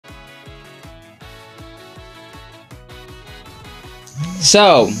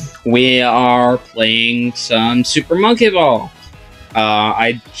So, we are playing some Super Monkey Ball.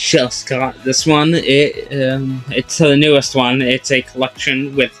 I just got this one. It's the newest one. It's a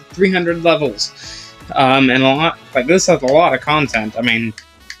collection with 300 levels. And a lot, like this has a lot of content. I mean,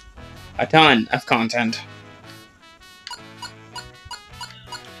 a ton of content.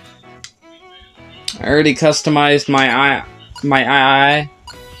 I already customized my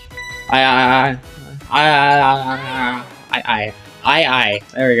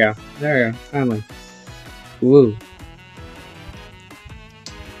There we go. There we go. Finally. Woo.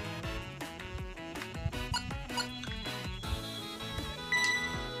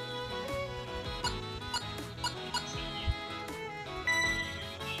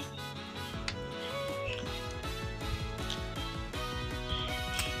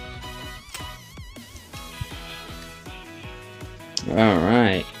 All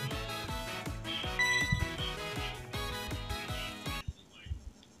right.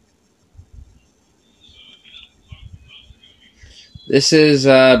 This is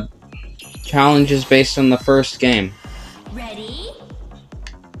challenges based on the first game. Ready?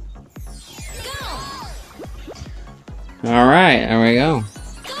 Go! All right, there we go.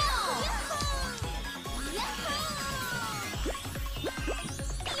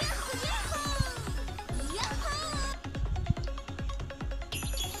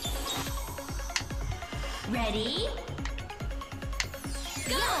 Ready?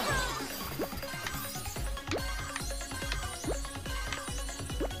 Go!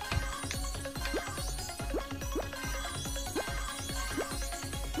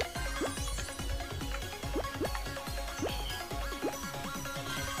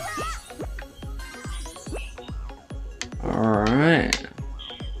 All right.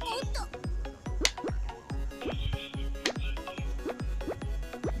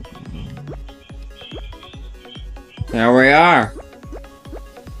 There we are.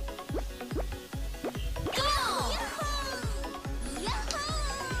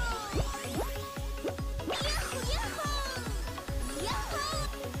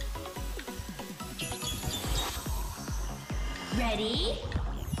 Ready?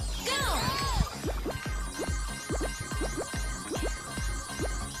 Go!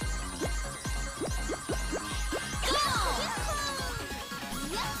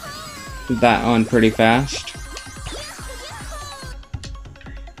 Did that one pretty fast.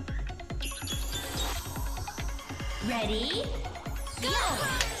 Ready? Go!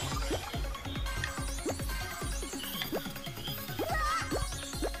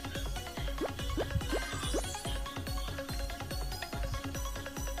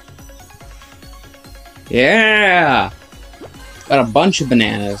 Yeah! Got a bunch of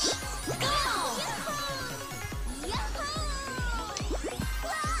bananas.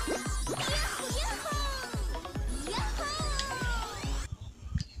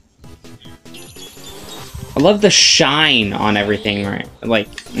 I love the shine on everything, right?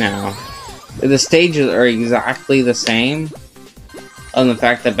 Like, no. The stages are exactly the same. Other than the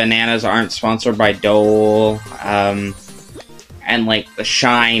fact that bananas aren't sponsored by Dole. And, like, the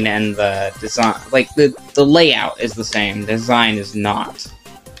shine and the design. Like, the layout is the same. The design is not.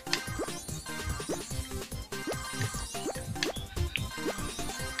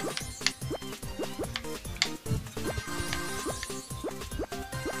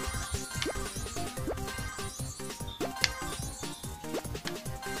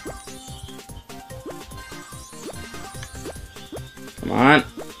 Come on.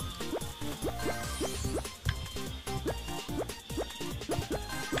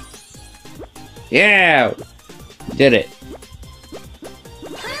 Yeah! Did it.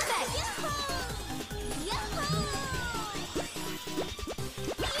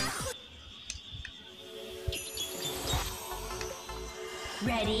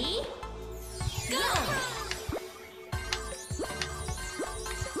 Ready? Go!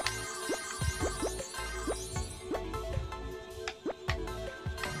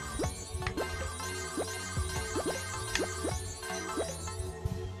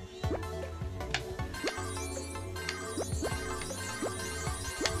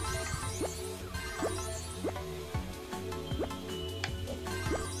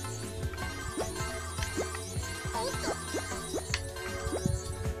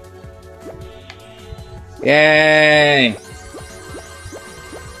 Yay!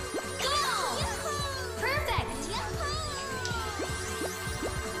 Perfect!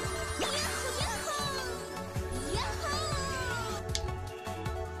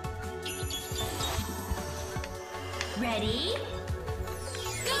 Ready?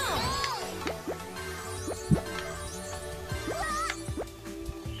 Go!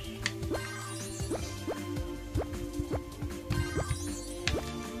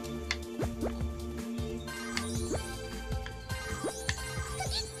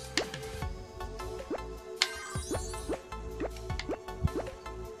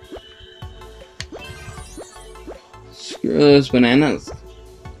 Screw those bananas.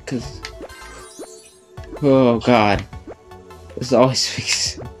 Cause... Oh god. This always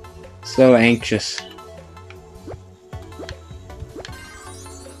makes me so anxious.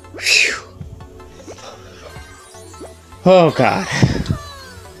 Phew. Oh god.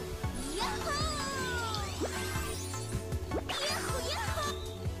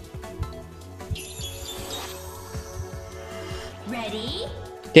 Ready?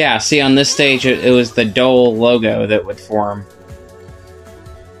 Yeah, see, on this stage, it was the Dole logo that would form.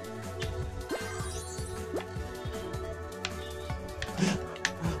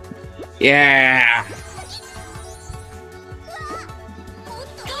 Yeah!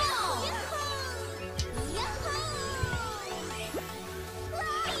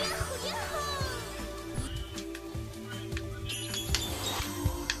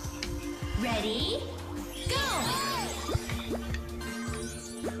 Ready? Go!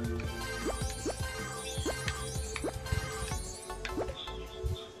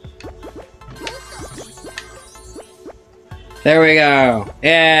 There we go!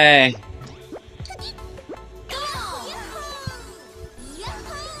 Yay!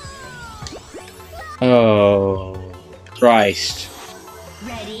 Oh, Christ.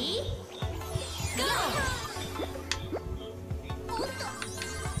 Ready? Go!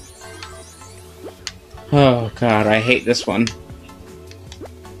 Oh god, I hate this one.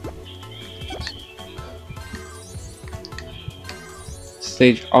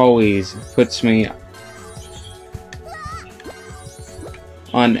 Stage always puts me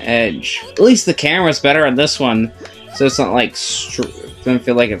on edge. At least the camera's better on this one, so it's not like doesn't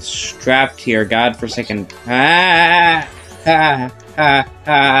feel like it's strapped here. God forsaken. Ah, ah, ah,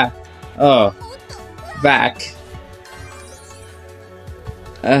 ah. Oh, back.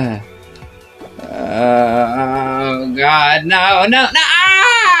 Oh God, no, no, no!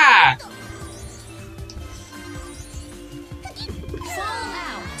 Ah! Fall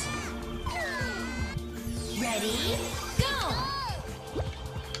out. Ready? Go!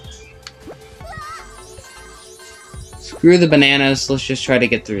 Screw the bananas. Let's just try to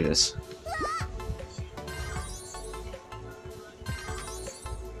get through this.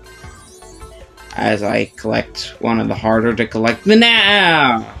 As I collect one of the harder to collect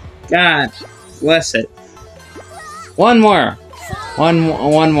banana. God bless it. One more.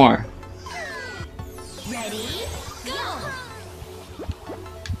 One more. Ready? Go!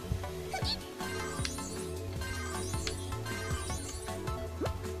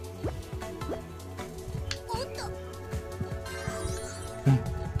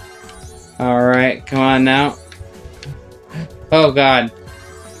 Alright, come on now. Oh god.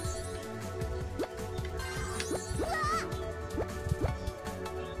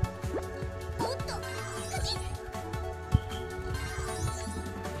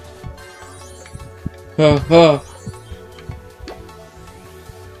 Oh, oh.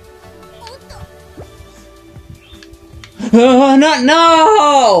 Oh, not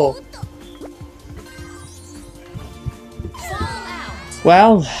no! Fall out.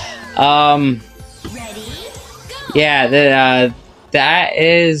 Well, Ready? Go! yeah,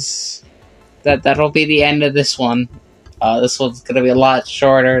 that'll be the end of this one. This one's gonna be a lot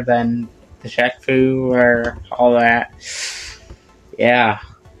shorter than the Shaq Fu or all that. Yeah.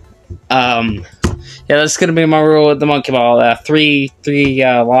 Yeah, that's gonna be my rule with the Monkey Ball. Three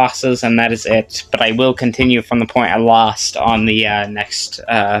losses, and that is it. But I will continue from the point I lost on the next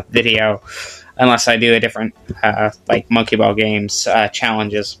video, unless I do a different like Monkey Ball games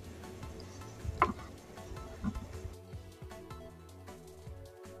challenges.